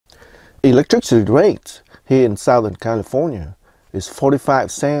Electricity rate here in Southern California is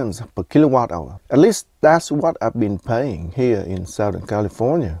 45 cents per kilowatt hour. At least that's what I've been paying here in Southern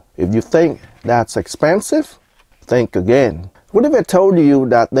California. If you think that's expensive, think again. What if I told you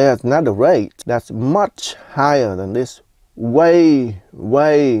that there's another rate that's much higher than this, way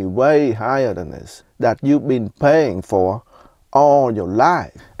higher than this, that you've been paying for all your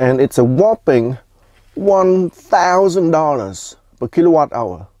life, and it's a whopping $1,000 per kilowatt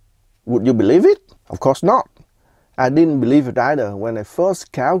hour? Would you believe it? Of course not. I didn't believe it either when I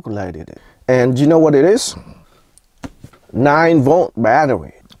first calculated it. And you know what it is? 9-volt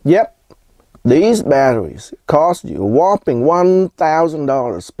battery. Yep, these batteries cost you a whopping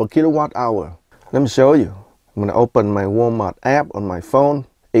 $1,000 per kilowatt hour. Let me show you. I'm gonna open my Walmart app on my phone.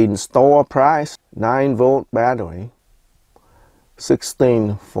 In store price, 9-volt battery,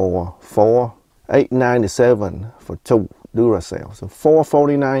 16 for 4, $8.97 for 2 Duracell, so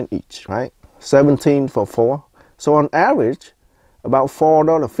 $4.49 each, right? 17 for 4. So on average, about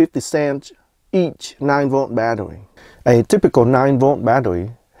 $4.50 each 9-volt battery. A typical 9-volt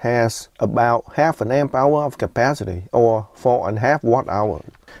battery has about half an amp hour of capacity, or 4.5 watt hours.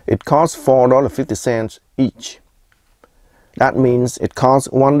 It costs $4.50 each. That means it costs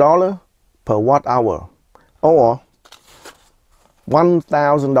 $1 per watt hour, or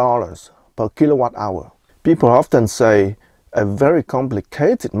 $1,000 per kilowatt hour. People often say a very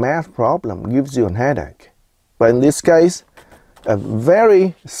complicated math problem gives you a headache. But in this case, a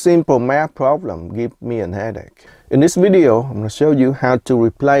very simple math problem gives me a headache. In this video, I'm going to show you how to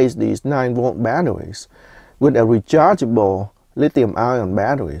replace these 9-volt batteries with a rechargeable lithium-ion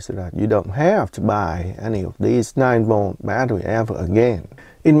battery, so that you don't have to buy any of these 9-volt battery ever again.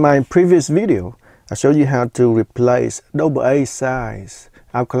 In my previous video, I showed you how to replace AA size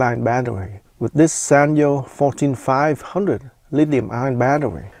alkaline battery with this Sanyo 14500 lithium-ion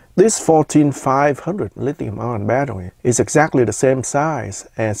battery. This 14500 lithium-ion battery is exactly the same size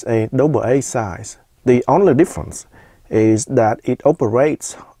as a AA size. The only difference is that it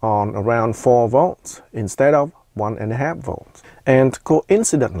operates on around 4 volts instead of 1.5 volts. And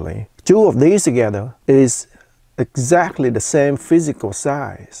coincidentally, two of these together is exactly the same physical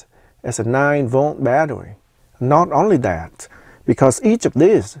size as a 9-volt battery. Not only that, because each of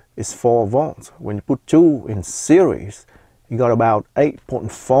these is 4 volts, when you put two in series, you got about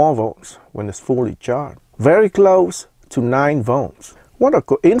 8.4 volts when it's fully charged. Very close to 9 volts. What a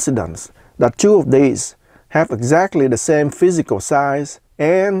coincidence that two of these have exactly the same physical size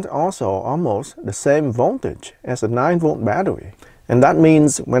and also almost the same voltage as a 9-volt battery. And that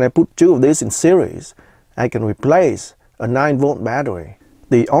means when I put two of these in series, I can replace a 9-volt battery.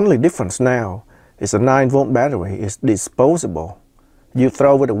 The only difference now is a 9-volt battery is disposable. You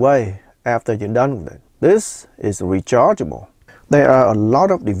throw it away after you're done with it. This is rechargeable. There are a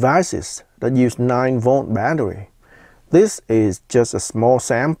lot of devices that use 9-volt battery. This is just a small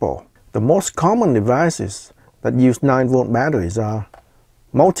sample. The most common devices that use 9-volt batteries are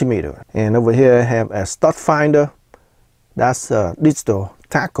multimeter. And over here I have a stud finder. That's a digital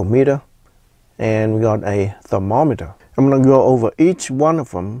tachometer. And we got a thermometer. I'm going to go over each one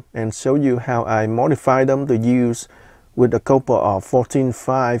of them and show you how I modify them to use with a couple of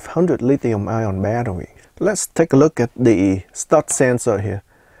 14500 lithium-ion battery. Let's take a look at the stud sensor here.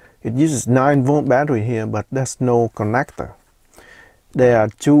 It uses 9-volt battery here, but there's no connector. There are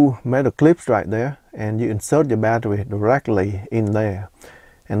two metal clips right there, and you insert the battery directly in there.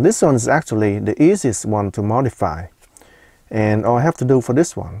 And this one is actually the easiest one to modify. And all I have to do for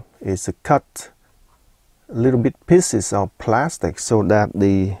this one is to cut a little bit pieces of plastic so that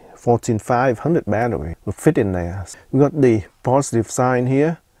the 14500 battery will fit in there. We got the positive sign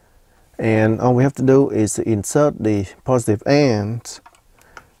here, and all we have to do is to insert the positive end,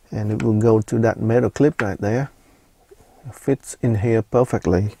 and it will go to that metal clip right there. It fits in here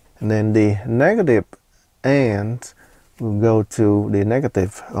perfectly. And then the negative end will go to the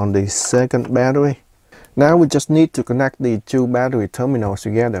negative on the second battery. Now we just need to connect the two battery terminals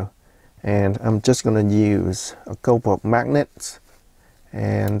together, and I'm just going to use a couple of magnets,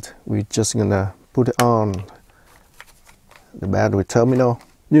 and we're just going to put it on the battery terminal.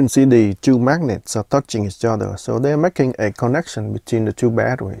 You can see the two magnets are touching each other, so they're making a connection between the two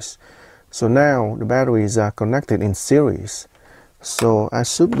batteries. So now the batteries are connected in series, so I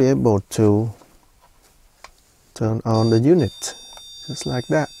should be able to turn on the unit just like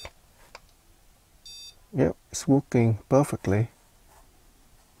that. Yep, it's working perfectly.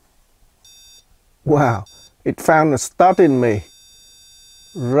 Wow, it found a stud in me.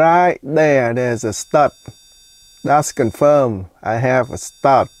 Right there, there's a stud. That's confirmed, I have a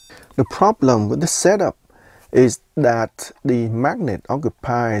stud. The problem with this setup is that the magnet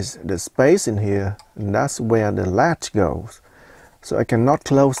occupies the space in here, and that's where the latch goes. So I cannot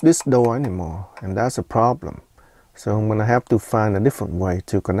close this door anymore, and that's a problem. So I'm gonna have to find a different way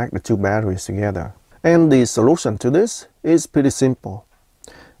to connect the two batteries together. And the solution to this is pretty simple.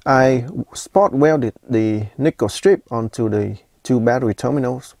 I spot welded the nickel strip onto the two battery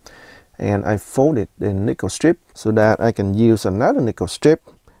terminals, and I folded the nickel strip so that I can use another nickel strip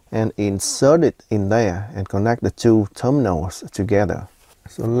and insert it in there and connect the two terminals together.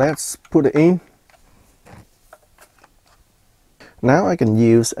 So let's put it in. Now I can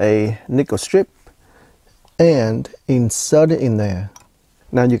use a nickel strip and insert it in there.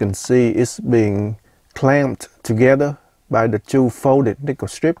 Now you can see it's being clamped together by the two folded nickel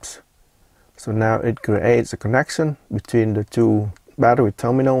strips. So now it creates a connection between the two battery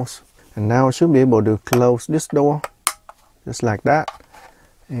terminals. And now I should be able to close this door just like that.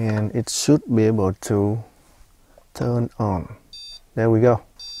 And it should be able to turn on. There we go.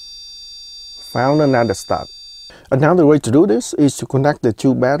 Found another start. Another way to do this is to connect the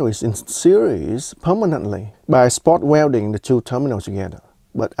two batteries in series permanently by spot welding the two terminals together.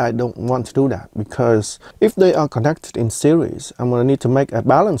 But I don't want to do that, because if they are connected in series, I'm going to need to make a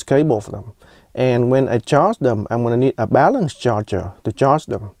balance cable for them. And when I charge them, I'm going to need a balance charger to charge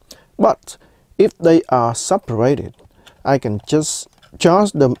them. But if they are separated, I can just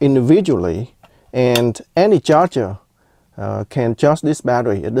charge them individually, and any charger can charge this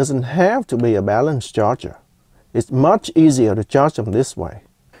battery. It doesn't have to be a balance charger. It's much easier to charge them this way.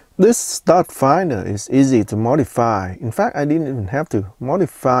 This start finder is easy to modify. In fact, I didn't even have to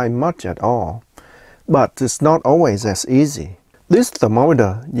modify much at all. But it's not always as easy. This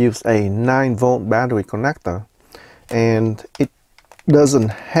thermometer uses a 9-volt battery connector, and it doesn't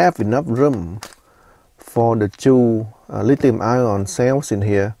have enough room for the two lithium-ion cells in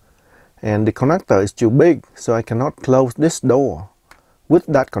here, and the connector is too big, so I cannot close this door with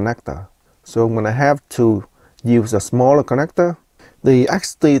that connector. So I'm going to have to use a smaller connector. The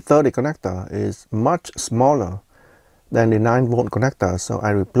XT30 connector is much smaller than the 9-volt connector, so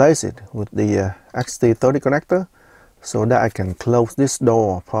I replace it with the XT30 connector so that I can close this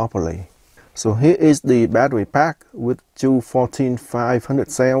door properly. So here is the battery pack with two 14500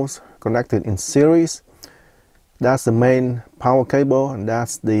 cells connected in series. That's the main power cable, and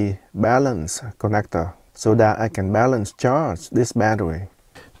that's the balance connector so that I can balance charge this battery.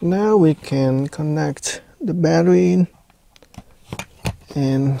 Now we can connect the battery in,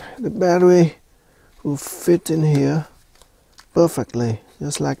 and the battery will fit in here perfectly,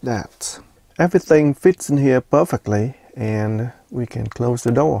 just like that. Everything fits in here perfectly, and we can close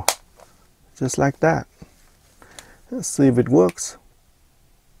the door just like that. Let's see if it works.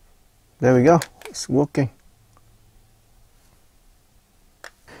 There we go, it's working.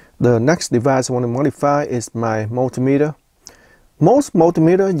 The next device I want to modify is my multimeter. Most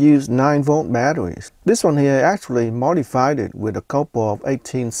multimeters use 9-volt batteries. This one here actually modified it with a couple of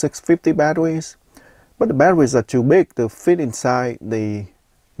 18650 batteries, but the batteries are too big to fit inside the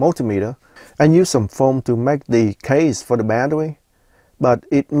multimeter. I used some foam to make the case for the battery, but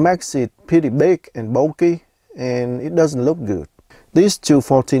it makes it pretty big and bulky, and it doesn't look good. These two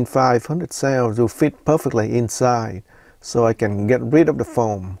 14500 cells will fit perfectly inside, so I can get rid of the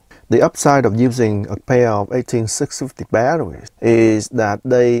foam. The upside of using a pair of 18650 batteries is that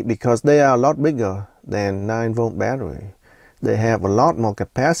because they are a lot bigger than 9-volt battery, they have a lot more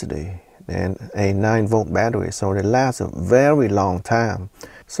capacity than a 9-volt battery, so they last a very long time.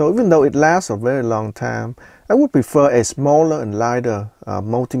 So even though it lasts a very long time, I would prefer a smaller and lighter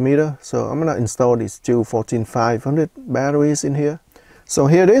multimeter. So I'm going to install these two 14500 batteries in here. So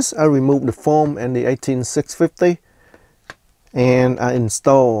here it is. I removed the foam and the 18650, and I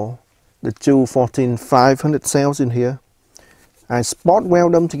install the two 14500 cells in here. I spot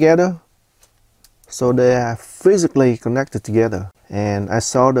weld them together so they are physically connected together, and I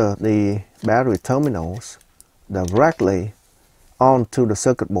solder the battery terminals directly onto the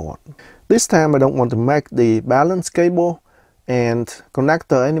circuit board. This time I don't want to make the balance cable and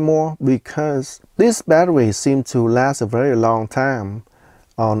connector anymore, because this battery seems to last a very long time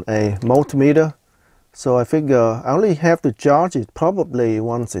on a multimeter. So I figure I only have to charge it probably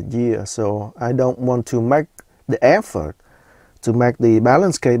once a year, so I don't want to make the effort to make the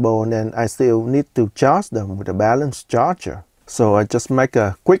balance cable and then I still need to charge them with a balance charger. So I just make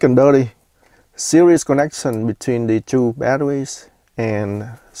a quick and dirty series connection between the two batteries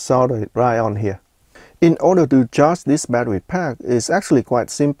and solder it right on here. In order to charge this battery pack, it's actually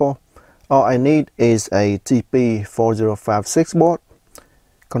quite simple. All I need is a TP4056 board,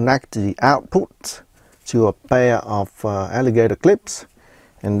 connect the output to a pair of alligator clips,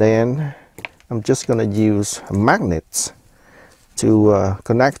 and then I'm just going to use magnets to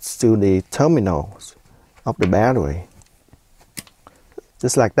connect to the terminals of the battery.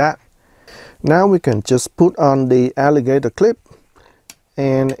 Just like that. Now we can just put on the alligator clip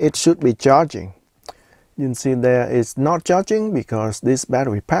and it should be charging. You can see there it's not charging because this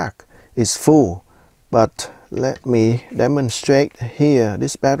battery pack is full. But let me demonstrate here.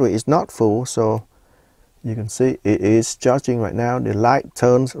 This battery is not full, so you can see it is charging right now. The light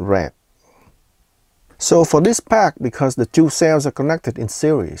turns red. So for this pack, because the two cells are connected in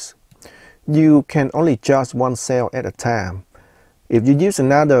series, you can only charge one cell at a time. If you use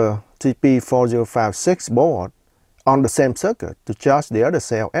another TP4056 board on the same circuit to charge the other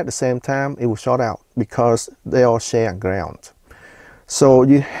cell at the same time, it will short out because they all share ground. So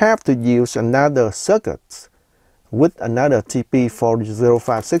you have to use another circuit with another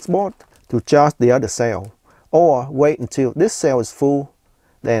TP4056 board to charge the other cell, or wait until this cell is full,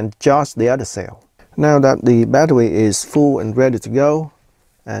 then charge the other cell. Now that the battery is full and ready to go,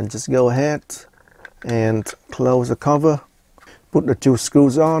 and just go ahead and close the cover, put the two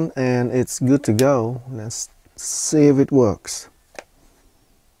screws on, and it's good to go. Let's see if it works.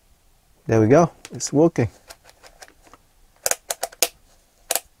 There we go, it's working.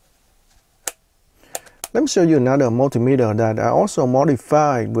 Let me show you another multimeter that I also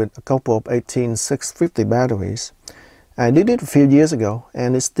modified with a couple of 18650 batteries. I did it a few years ago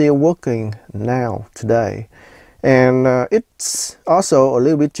and it's still working now today. And it's also a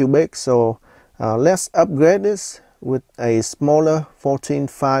little bit too big, so let's upgrade this with a smaller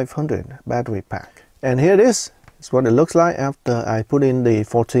 14500 battery pack. And here it is. It's what it looks like after I put in the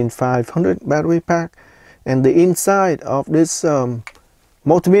 14500 battery pack. And the inside of this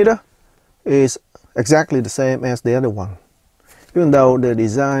multimeter is exactly the same as the other one, even though the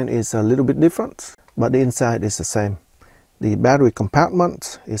design is a little bit different, but the inside is the same. The battery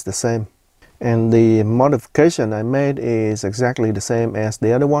compartment is the same, and the modification I made is exactly the same as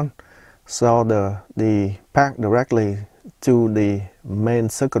the other one. So the pack directly to the main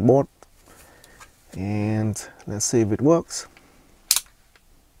circuit board, and let's see if it works.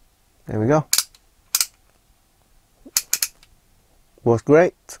 There we go. Works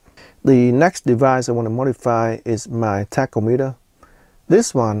great. The next device I want to modify is my tachometer.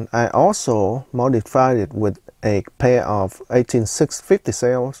 This one I also modified it with a pair of 18650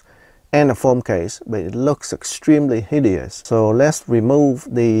 cells and a foam case, but it looks extremely hideous. So let's remove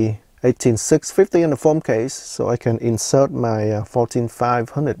the 18650 and the foam case so I can insert my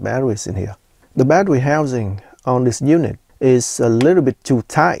 14500 batteries in here. The battery housing on this unit is a little bit too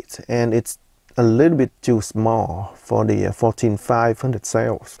tight and it's a little bit too small for the 14500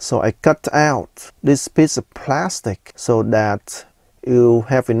 cells. So I cut out this piece of plastic so that you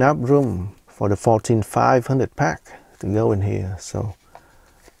have enough room for the 14500 pack to go in here. So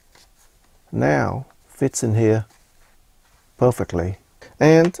now fits in here perfectly.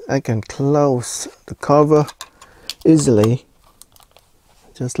 And I can close the cover easily,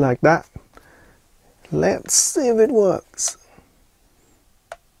 just like that. Let's see if it works.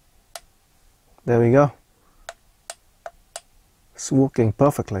 There we go. It's working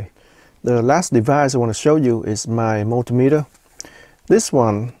perfectly. The last device I want to show you is my multimeter. This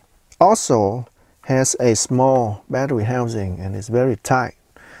one also has a small battery housing and it's very tight.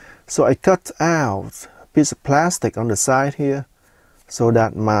 So I cut out a piece of plastic on the side here so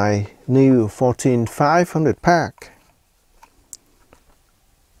that my new 14500 pack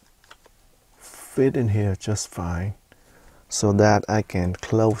fit in here just fine, so that I can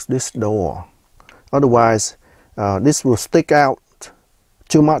close this door. Otherwise, this will stick out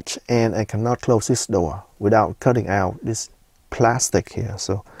too much and I cannot close this door without cutting out this plastic here.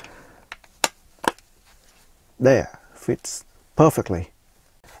 So there, fits perfectly.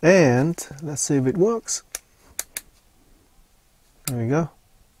 And let's see if it works. There we go.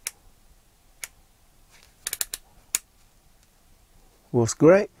 Works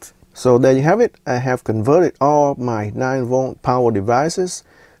great. So there you have it. I have converted all my 9-volt power devices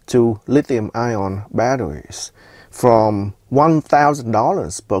to lithium-ion batteries from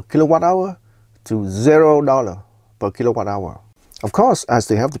 $1,000 per kilowatt hour to $0 per kilowatt hour. Of course, I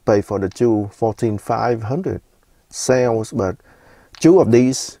still have to pay for the two 14500 cells, but two of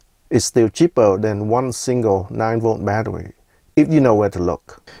these is still cheaper than one single 9-volt battery, if you know where to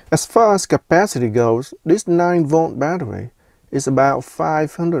look. As far as capacity goes, this 9-volt battery is about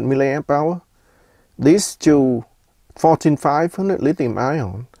 500 milliamp hour. These two 14500 lithium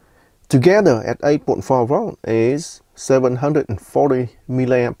ion together at 8.4 volt is 740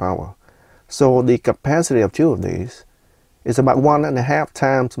 milliamp hour. So the capacity of two of these is about 1.5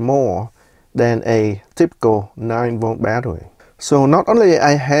 times more than a typical 9-volt battery. So not only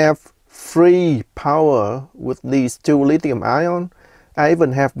I have free power with these two lithium ion. I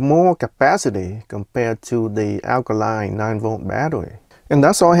even have more capacity compared to the alkaline 9-volt battery. And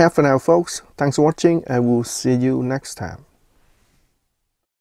that's all I have for now, folks. Thanks for watching. I will see you next time.